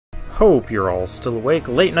Hope you're all still awake.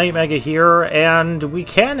 Late Night Mega here, and we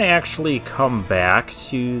can actually come back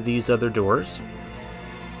to these other doors.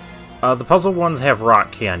 The puzzle ones have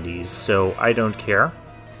rock candies, so I don't care.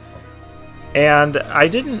 And I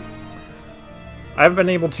haven't been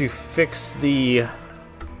able to fix the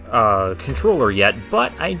controller yet,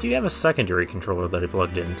 but I do have a secondary controller that I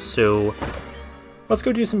plugged in, so let's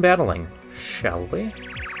go do some battling, shall we?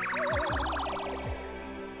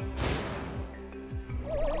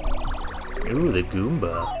 Ooh, the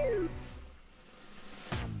Goomba.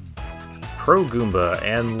 Pro Goomba,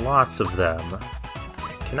 and lots of them.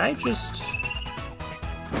 Can I just...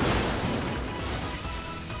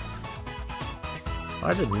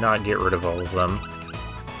 I did not get rid of all of them.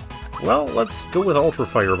 Well, let's go with Ultra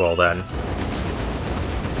Fireball then.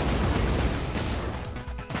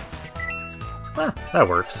 Ah, that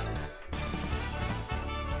works.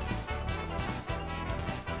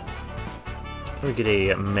 We get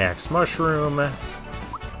a Max Mushroom.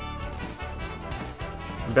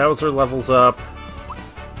 Bowser levels up.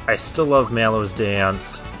 I still love Mallow's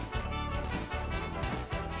dance.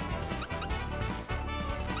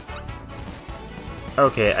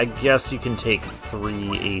 Okay, I guess you can take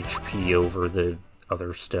 3 HP over the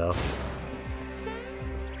other stuff.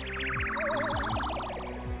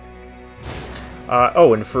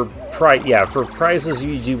 Oh, and for prizes,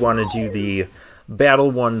 you do want to do the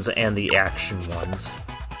battle ones and the action ones.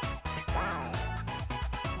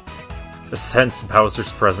 Sense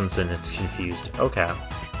Bowser's presence and it's confused. Okay.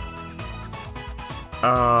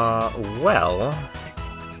 Well...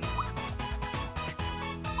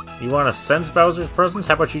 You want to sense Bowser's presence?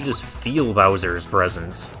 How about you just feel Bowser's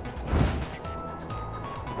presence?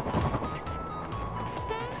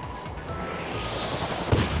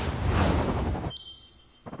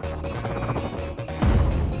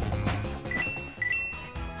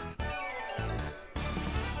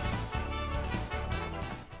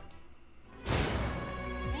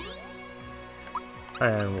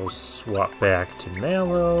 And we'll swap back to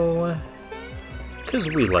Mallow, because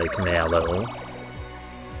we like Mallow.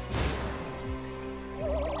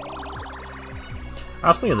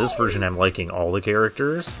 Honestly, in this version, I'm liking all the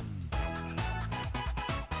characters.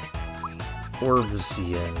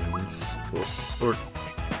 Orbsians. Or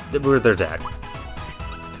where they're dead.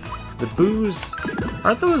 The Boos,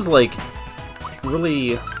 aren't those, like,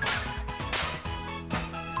 really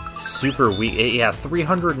super weak? Yeah,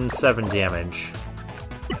 307 damage.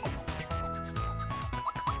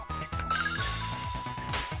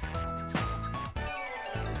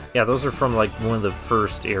 Yeah, those are from, like, one of the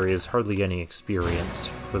first areas. Hardly any experience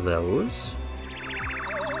for those.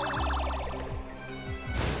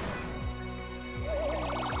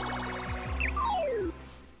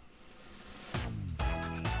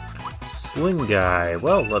 Sling Guy.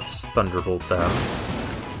 Well, let's Thunderbolt them.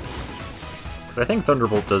 Because I think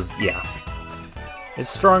Thunderbolt does... yeah. It's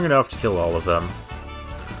strong enough to kill all of them.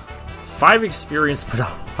 5 experience, but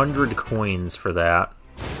 100 coins for that.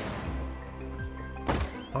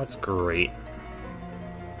 That's great.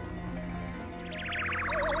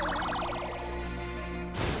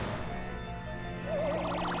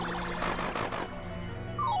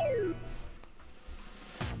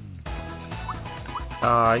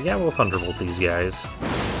 Yeah, we'll Thunderbolt these guys.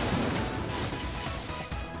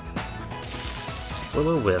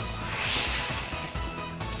 Will-O-Wisp.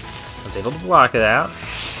 I was able to block that.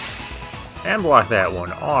 And block that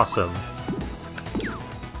one. Awesome.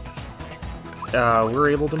 We're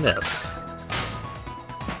able to miss.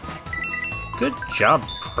 Good job,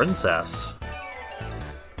 Princess.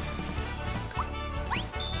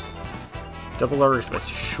 Double R,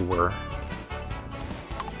 sure.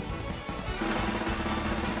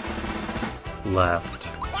 Left.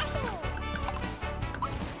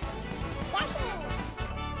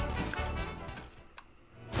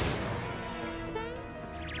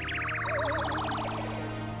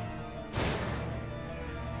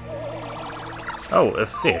 Oh, a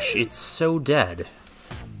fish. It's so dead.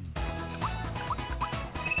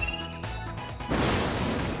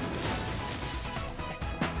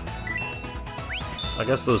 I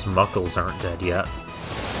guess those muckles aren't dead yet.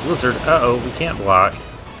 Blizzard. Uh-oh, we can't block.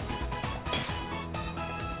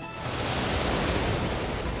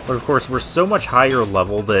 But of course, we're so much higher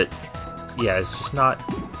level that, yeah, it's just not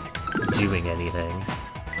doing anything.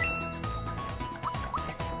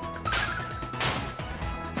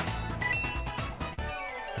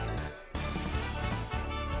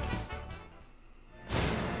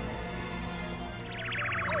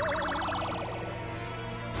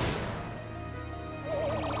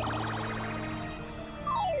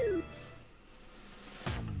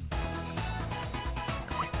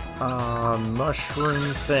 Mushroom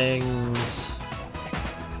things.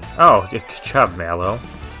 Oh, good job, Mallow.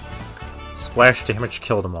 Splash damage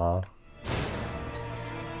killed them all.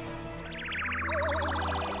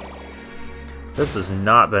 This has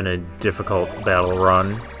not been a difficult battle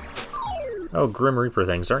run. Oh, Grim Reaper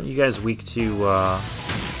things. Aren't you guys weak to,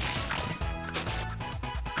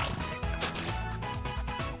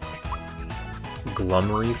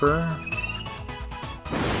 Glum Reaper?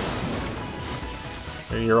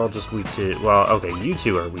 You're all just weak to... Well, okay, you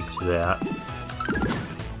two are weak to that.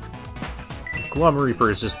 Glum Reaper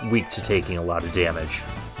is just weak to taking a lot of damage.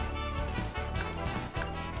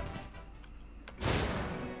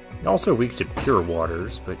 Also weak to pure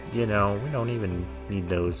waters, but, you know, we don't even need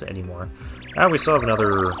those anymore. We still have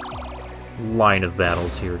another line of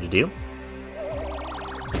battles here to do.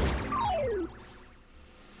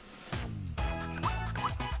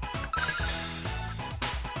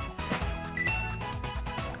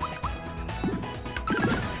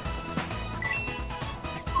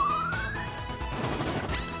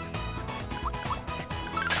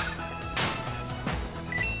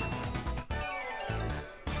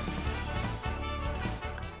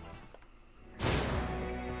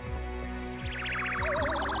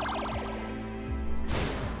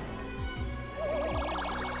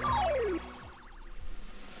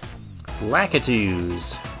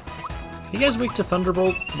 Lakitus. You guys weak to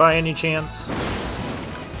Thunderbolt by any chance?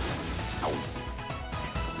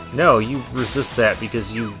 No, you resist that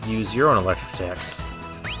because you use your own electric attacks.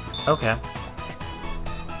 Okay.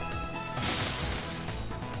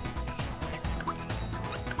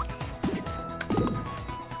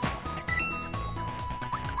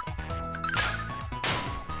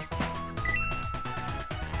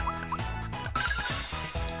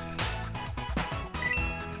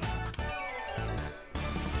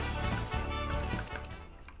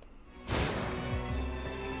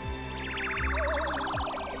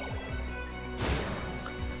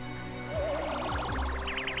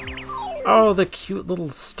 Oh, the cute little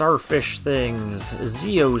starfish things.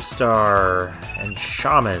 Zeostar and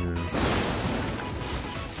Shamans.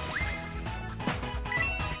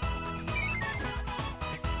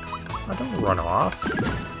 Oh, don't run off.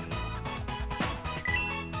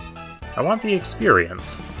 I want the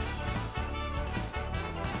experience.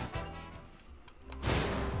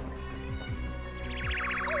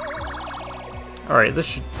 Alright, this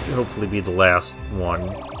should hopefully be the last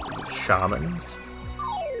one. Shamans.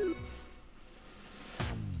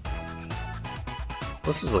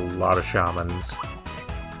 This is a lot of shamans.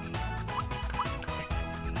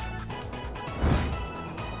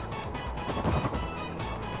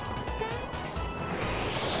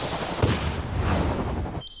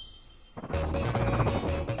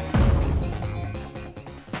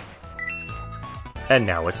 And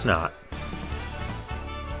now it's not.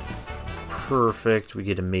 Perfect. We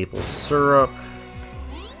get a maple syrup.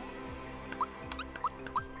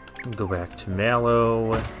 Go back to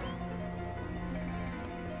Mallow.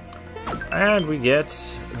 And we get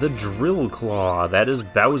the Drill Claw. That is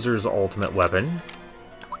Bowser's ultimate weapon.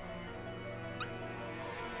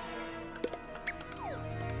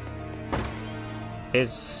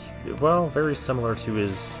 It's, well, very similar to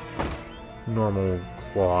his normal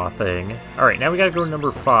claw thing. Alright, now we gotta go to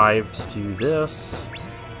number 5 to do this.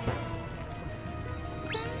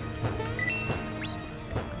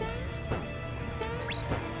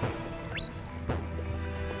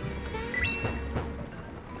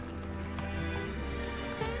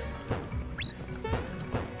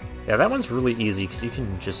 Yeah, that one's really easy, because you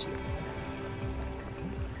can just...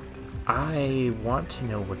 I want to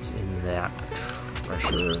know what's in that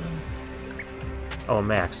treasure. Oh, a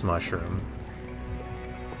max mushroom.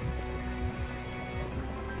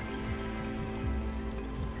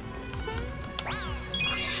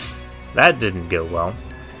 That didn't go well.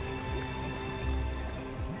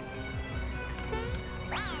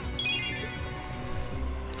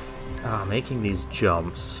 Making these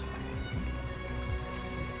jumps.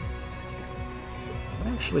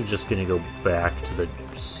 I'm actually just gonna go back to the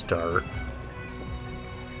start.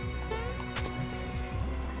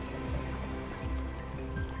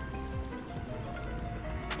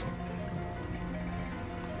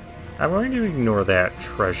 I'm going to ignore that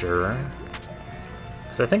treasure,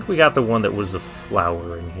 because I think we got the one that was a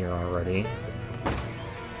flower in here already.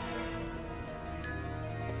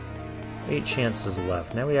 8 chances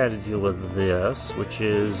left. Now we gotta deal with this, which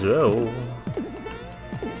is... oh...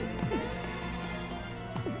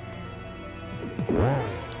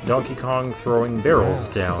 Donkey Kong throwing barrels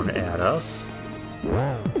down at us.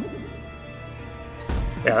 Yeah,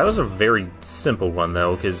 that was a very simple one,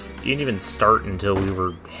 though, because you didn't even start until we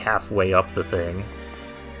were halfway up the thing.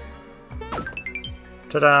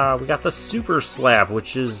 Ta-da! We got the Super Slap,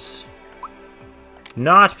 which is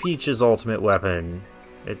not Peach's ultimate weapon.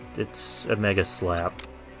 It's a Mega Slap.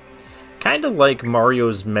 Kind of like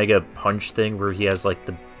Mario's Mega Punch thing, where he has, like,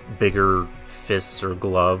 the bigger fists or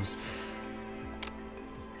gloves.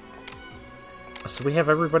 So we have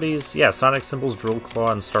everybody's... Yeah, Sonic Symbol's Drill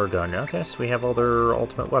Claw and Star Gun. Okay, so we have all their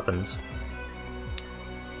ultimate weapons.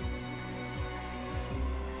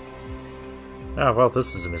 Oh, well,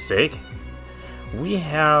 this is a mistake. We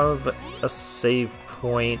have a save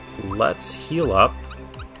point. Let's heal up.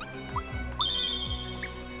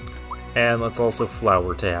 And let's also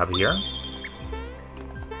flower tab here.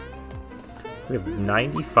 We have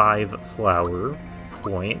 95 flower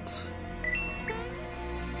points.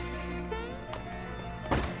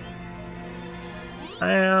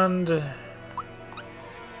 And...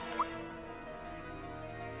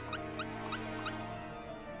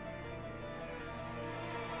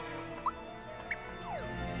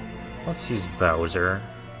 let's use Bowser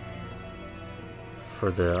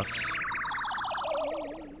for this.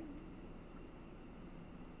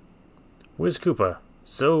 Wiz Koopa,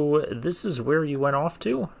 so this is where you went off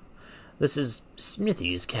to? This is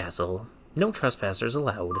Smithy's castle. No trespassers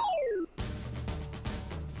allowed.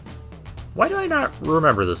 Why do I not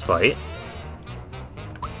remember this fight?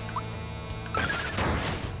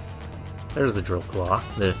 There's the Drill Claw.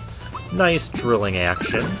 The nice drilling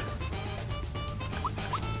action.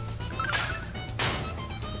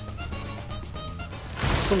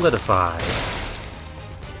 Solidify.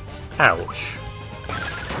 Ouch.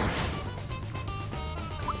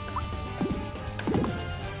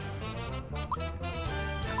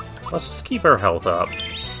 Let's just keep our health up.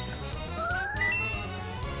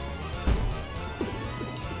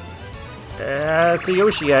 That's a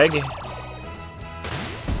Yoshi egg.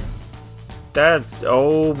 That's...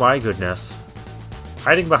 oh my goodness.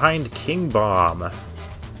 Hiding behind King Bomb.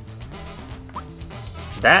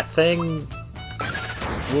 That thing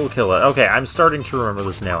will kill it. Okay, I'm starting to remember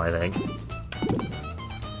this now, I think.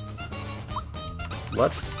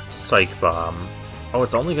 Let's Psych Bomb. Oh,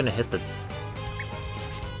 it's only gonna hit the...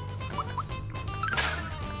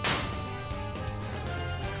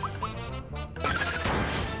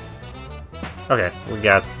 okay, we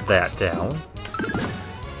got that down.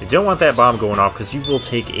 You don't want that bomb going off because you will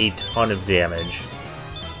take a ton of damage.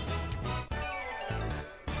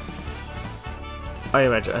 I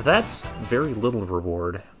imagine that's very little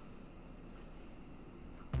reward.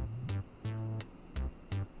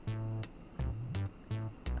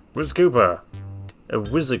 Wiz Koopa.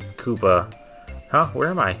 Koopa. Huh? Where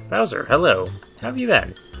am I? Bowser, hello. How have you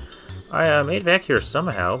been? I made it back here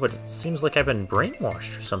somehow, but it seems like I've been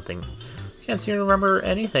brainwashed or something. Can't seem to remember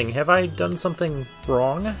anything. Have I done something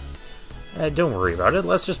wrong? Don't worry about it.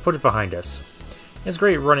 Let's just put it behind us. It's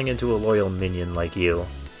great running into a loyal minion like you.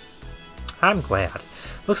 I'm glad.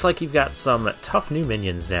 Looks like you've got some tough new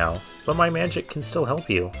minions now, but my magic can still help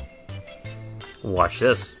you. Watch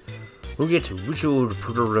this. We'll get to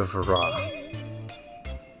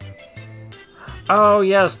oh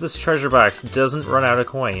yes, this treasure box doesn't run out of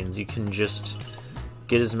coins. You can just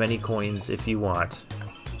get as many coins if you want.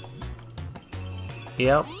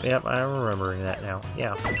 Yep, I'm remembering that now.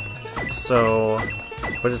 Yeah. So,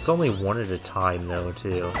 but it's only one at a time though,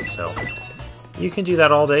 too. So, you can do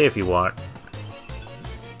that all day if you want.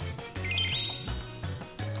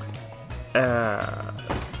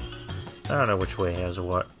 I don't know which way has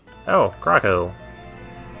what. Oh, Croco.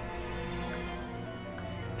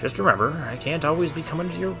 Just remember, I can't always be coming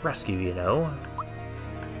to your rescue, you know.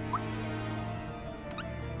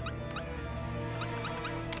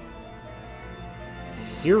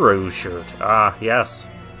 Hero shirt. Ah, yes.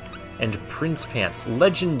 And Prince Pants.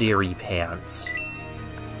 Legendary Pants.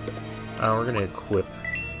 We're gonna equip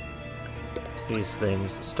these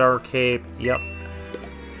things. The Star Cape. Yep.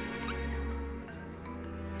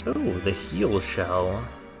 Ooh, the Heal Shell.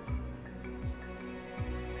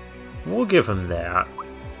 We'll give him that.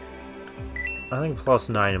 I think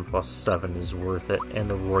 +9 and +7 is worth it. And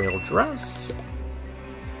the Royal Dress.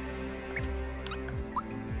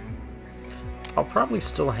 I'll probably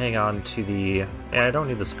still hang on to the... yeah, I don't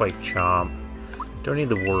need the Spike Chomp. Don't need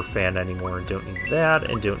the War Fan anymore. Don't need that,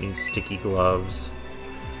 and don't need Sticky Gloves.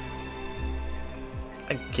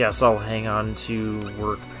 I guess I'll hang on to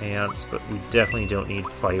Work Pants, but we definitely don't need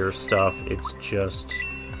Fire stuff. It's just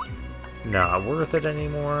not worth it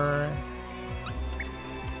anymore.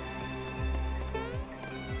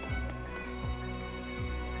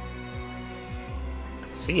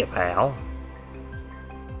 See ya, pal.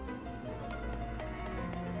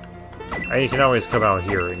 You can always come out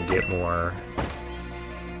here and get more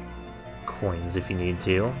coins if you need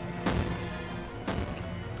to.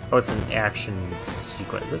 Oh, it's an action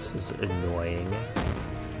sequence. This is annoying.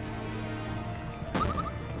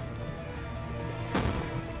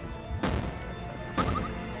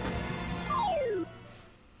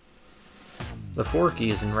 The 4 key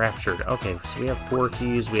is enraptured. Okay, so we have 4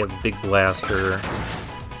 keys, we have Big Blaster.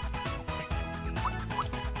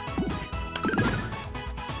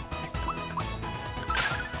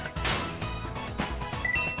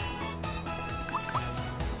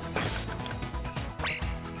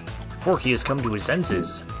 Forky has come to his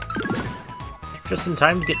senses. Just in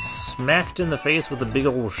time to get smacked in the face with a big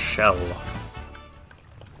old shell.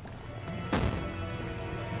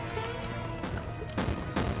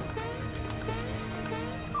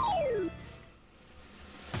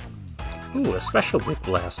 Ooh, a special Big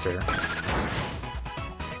Blaster.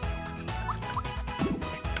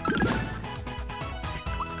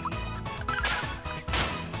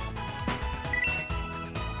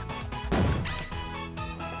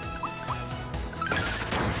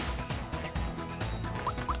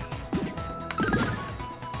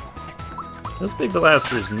 This Big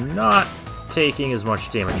Blaster is not taking as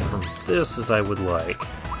much damage from this as I would like.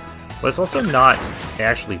 But it's also not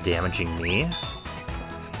actually damaging me.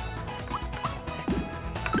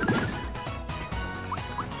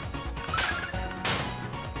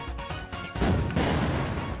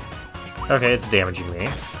 Okay, it's damaging me.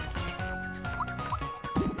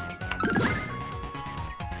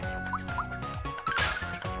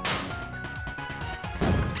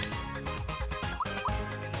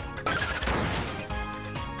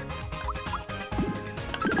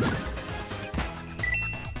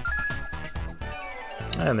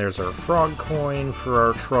 And there's our frog coin for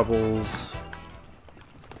our troubles.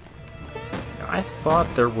 I thought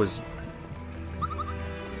there was...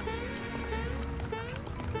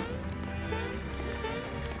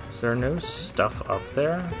 Is there no stuff up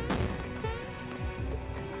there?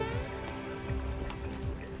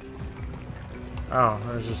 Oh,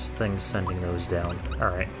 there's just things sending those down.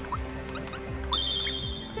 Alright.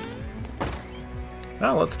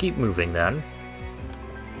 Well, let's keep moving then.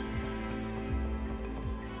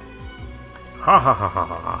 Ha ha ha ha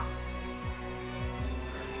ha.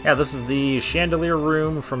 Yeah, this is the chandelier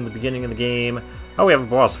room from the beginning of the game. Oh, we have a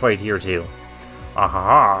boss fight here too.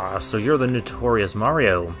 Aha, so you're the notorious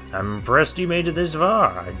Mario. I'm impressed you made it this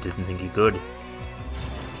far. I didn't think you could.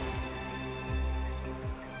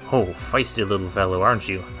 Oh, feisty little fellow, aren't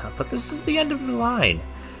you? But this is the end of the line.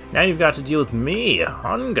 Now you've got to deal with me,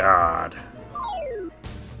 on guard.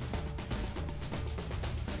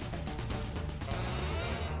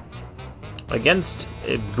 Against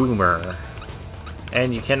a boomer.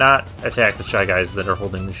 And you cannot attack the Shy Guys that are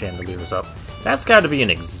holding the chandeliers up. That's got to be an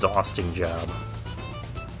exhausting job.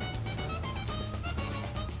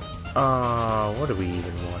 What do we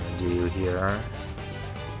even want to do here?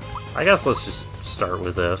 I guess let's just start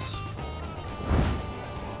with this.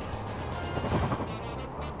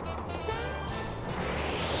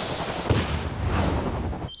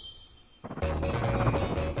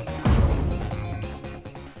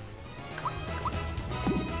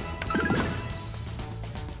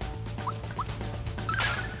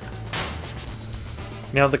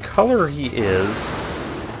 Now, the color he is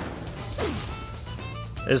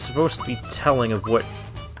supposed to be telling of what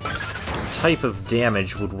type of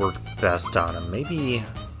damage would work best on him. Maybe...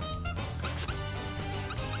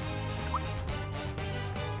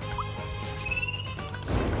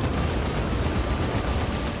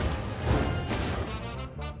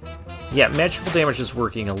 Yeah, magical damage is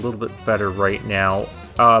working a little bit better right now.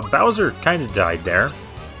 Bowser kind of died there.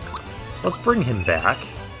 So let's bring him back.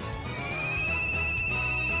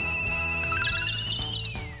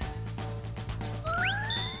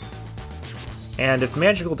 And if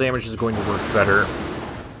magical damage is going to work better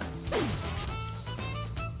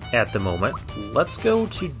at the moment, let's go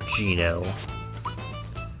to Geno.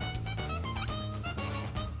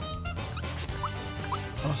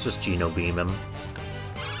 Let's just Geno beam him.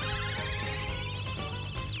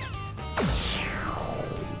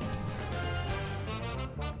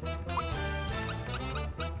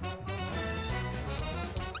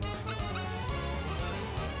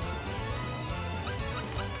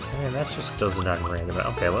 Man, that just does it on random.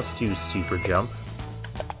 Okay, let's do super jump.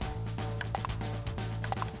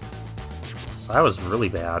 That was really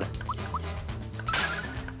bad.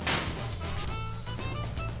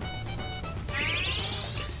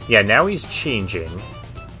 Yeah, now he's changing.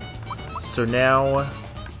 So now...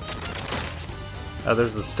 Oh,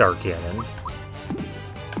 there's the star cannon.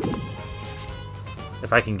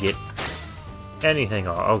 If I can get anything...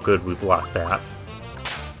 Oh, good, we blocked that.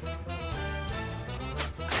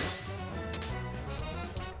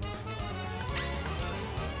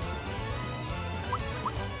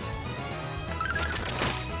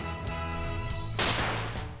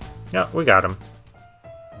 Yeah, we got him.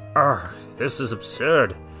 Arrgh, this is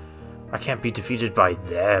absurd. I can't be defeated by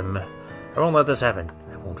them. I won't let this happen.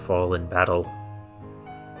 I won't fall in battle.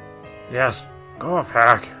 Yes, go off,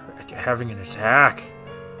 Hack. Having an attack.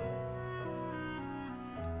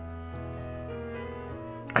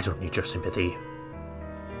 I don't need your sympathy.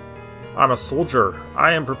 I'm a soldier.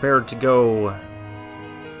 I am prepared to go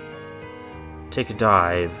take a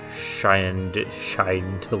dive, chandelier.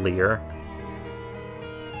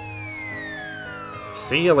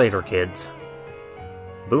 See you later, kids.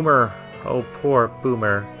 Boomer. Oh, poor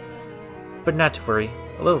Boomer. But not to worry.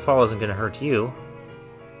 A little fall isn't going to hurt you.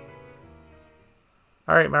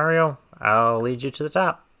 Alright, Mario. I'll lead you to the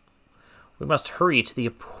top. We must hurry to the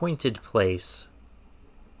appointed place.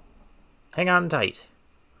 Hang on tight.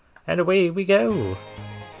 And away we go.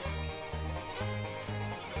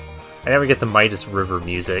 And now we get the Midas River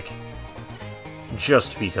music.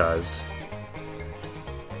 Just because.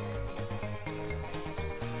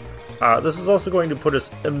 This is also going to put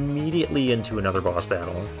us immediately into another boss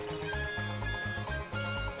battle.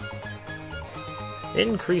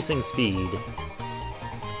 Increasing speed.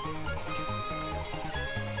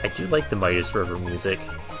 I do like the Midas River music.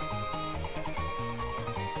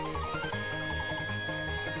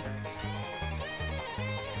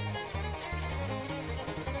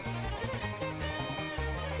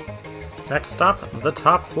 Next stop, the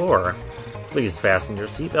top floor. Please fasten your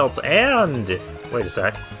seatbelts and... Wait a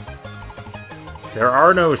sec. There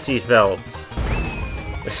are no seatbelts.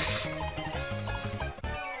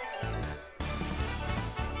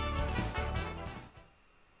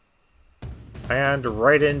 And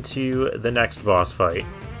right into the next boss fight.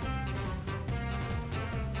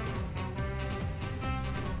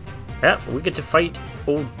 Yep, we get to fight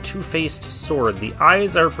old two-faced sword. The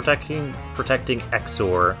eyes are protecting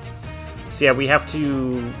Exor. So yeah, we have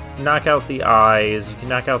to knock out the eyes. You can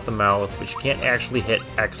knock out the mouth, but you can't actually hit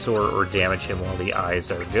Exor or damage him while the eyes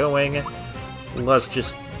are going. Let's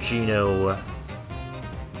just Geno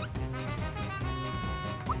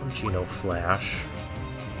Flash.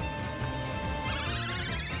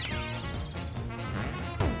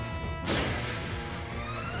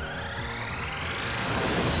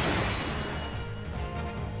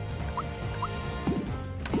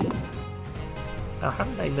 Now, how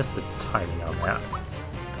did I miss the timing on that?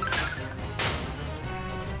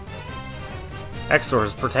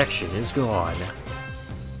 Exor's protection is gone.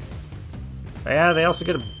 Yeah, they also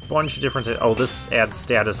get a bunch of different... Oh, this adds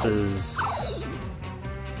statuses...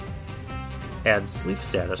 Adds sleep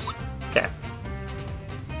status. Okay.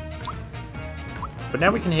 But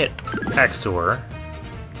now we can hit Exor.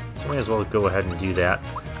 So we may as well go ahead and do that.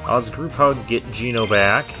 Let's group hug, get Geno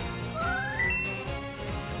back.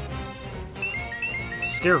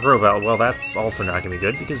 Scarecrow Belt, well, that's also not going to be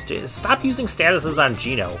good, because stop using statuses on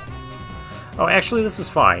Geno. Oh, actually, this is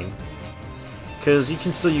fine. Because you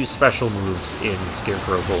can still use special moves in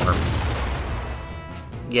Scarecrow form.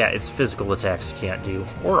 Yeah, it's physical attacks you can't do,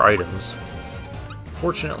 or items.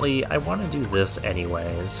 Fortunately, I want to do this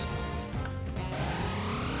anyways.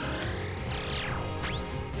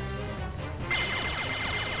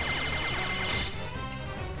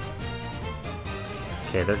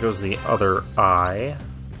 Okay, there goes the other eye.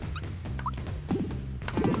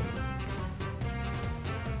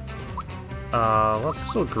 Let's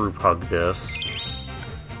still group hug this.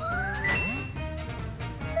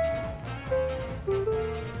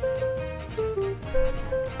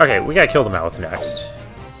 Okay, we gotta kill the mouth next.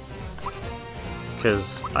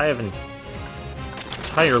 Because I haven't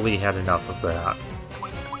entirely had enough of that.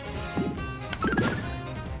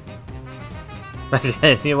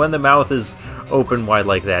 When the mouth is open wide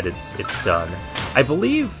like that, it's done. I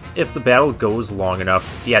believe if the battle goes long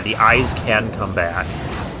enough, yeah, the eyes can come back.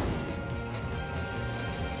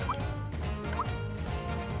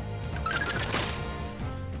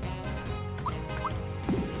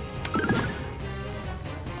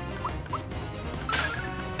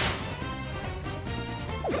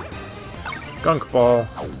 Gunk Ball.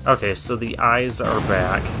 Okay, so the eyes are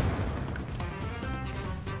back.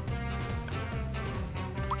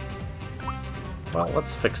 Well,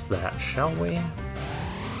 let's fix that, shall we?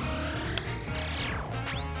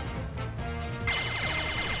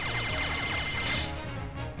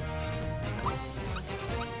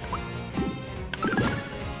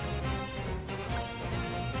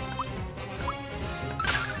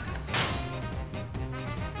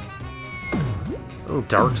 Oh,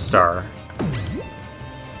 Dark Star.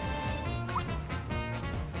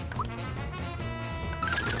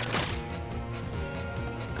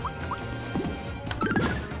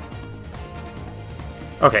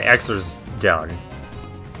 Okay, Exor's done.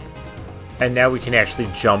 And now we can actually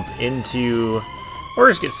jump into, or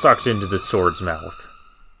just get sucked into the sword's mouth.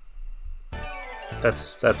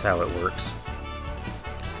 That's how it works.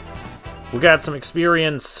 We got some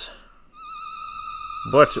experience,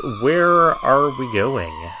 but where are we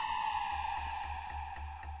going?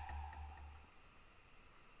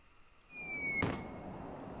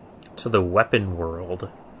 To the weapon world.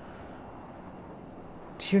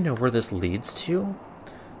 Do you know where this leads to?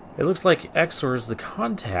 It looks like Exor is the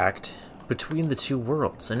contact between the two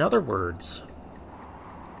worlds. In other words,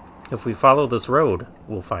 if we follow this road,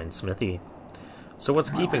 we'll find Smithy. So what's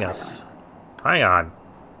keeping us? Hang on.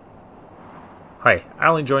 Hi, I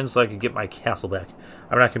only joined so I could get my castle back.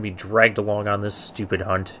 I'm not going to be dragged along on this stupid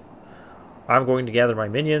hunt. I'm going to gather my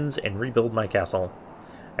minions and rebuild my castle.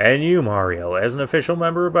 And you, Mario, as an official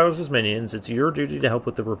member of Bowser's Minions, it's your duty to help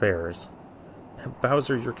with the repairs.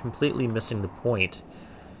 Bowser, you're completely missing the point.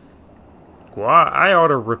 Well, I ought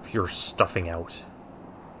to rip your stuffing out.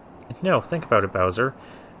 No, think about it, Bowser.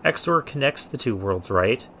 Exor connects the two worlds,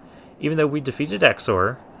 right? Even though we defeated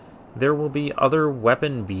Exor, there will be other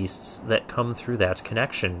weapon beasts that come through that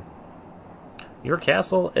connection. Your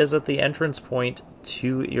castle is at the entrance point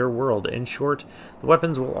to your world. In short, the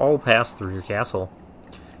weapons will all pass through your castle.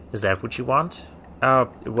 Is that what you want?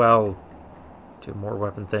 Well, do more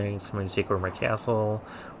weapon things, coming to take over my castle.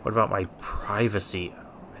 What about my privacy?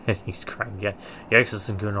 He's crying. Yeah, Yikes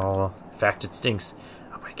isn't good at all. In fact, it stinks.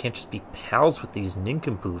 Oh, but I can't just be pals with these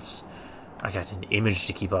nincompoops. I got an image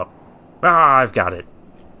to keep up. Ah, I've got it.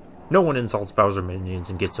 No one insults Bowser Minions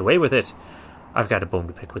and gets away with it. I've got a bone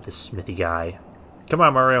to pick with this Smithy guy. Come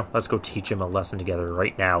on, Mario. Let's go teach him a lesson together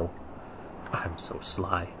right now. I'm so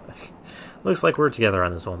sly. Looks like we're together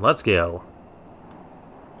on this one. Let's go.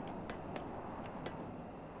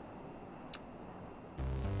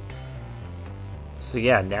 So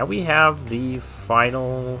yeah, now we have the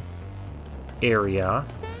final area,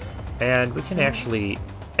 and we can actually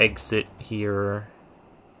exit here.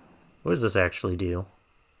 What does this actually do?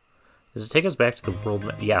 Does it take us back to the world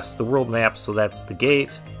map? Yes, the world map, so that's the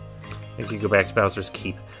gate. If you go back to Bowser's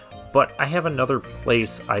Keep. But I have another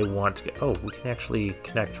place I want to go. Oh, we can actually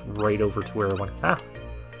connect right over to where I want to...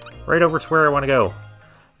 right over to where I want to go.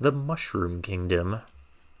 The Mushroom Kingdom.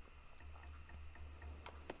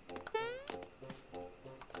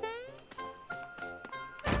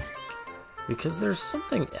 Because there's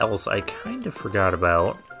something else I kind of forgot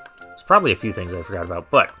about. There's probably a few things I forgot about,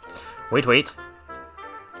 but... Wait.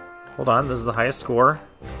 Hold on, this is the highest score.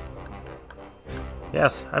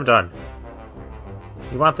 Yes, I'm done.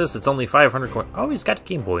 You want this? It's only 500 coins. Oh, he's got a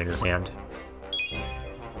Game Boy in his hand.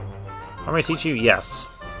 I'm going to teach you? Yes.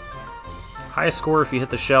 Highest score if you hit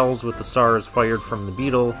the shells with the stars fired from the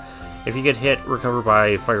beetle. If you get hit, recover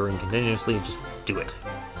by firing continuously. Just do it.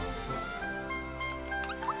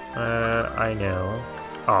 I know.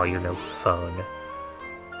 Oh, you're no fun.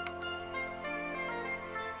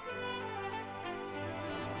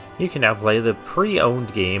 You can now play the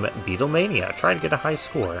pre-owned game Beatlemania. Try to get a high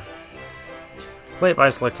score. Play it by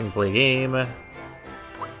selecting Play Game.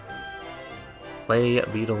 Play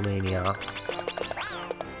Beatlemania.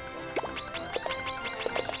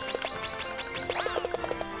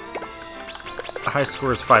 A high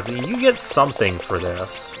score is 5. You get something for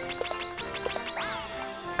this.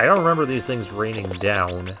 I don't remember these things raining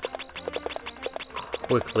down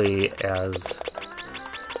quickly as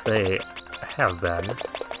they have been.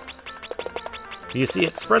 You see,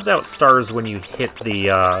 it spreads out stars when you hit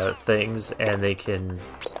the things, and they can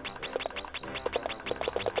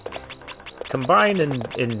combine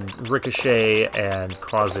and ricochet and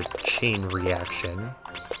cause a chain reaction.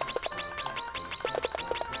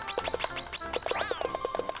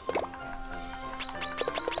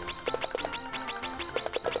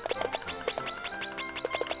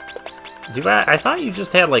 I thought you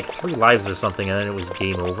just had like 3 lives or something, and then it was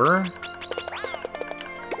game over.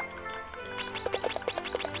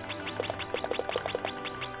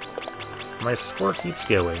 My score keeps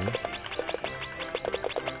going.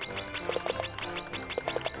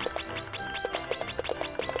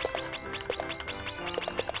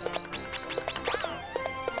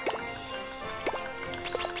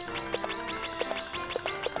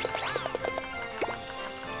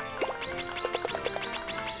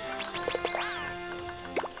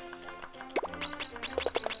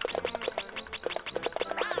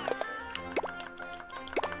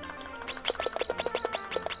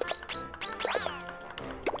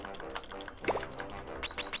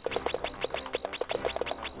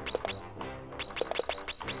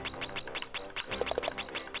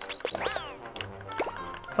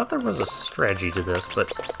 I thought there was a strategy to this,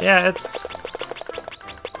 but yeah, it's...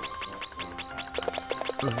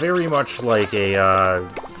 very much like a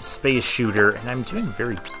space shooter, and I'm doing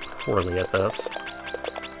very poorly at this.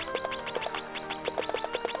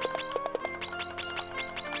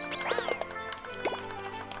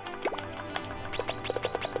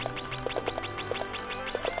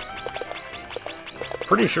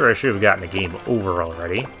 Pretty sure I should have gotten the game over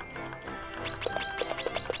already.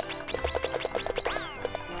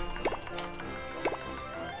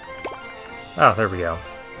 Oh, there we go.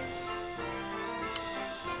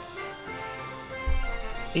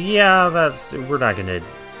 Yeah, we're not gonna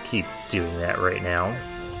keep doing that right now.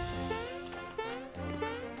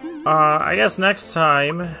 I guess next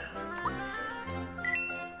time...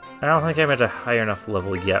 I don't think I'm at a high enough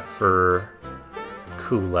level yet for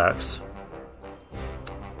Kulex.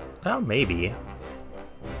 Oh, maybe.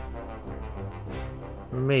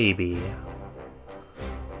 Maybe.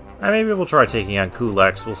 Maybe we'll try taking on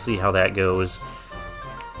Kulex. We'll see how that goes.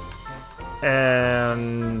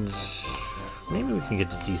 And maybe we can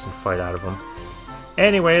get a decent fight out of him.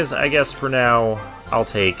 Anyways, I guess for now, I'll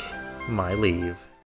take my leave.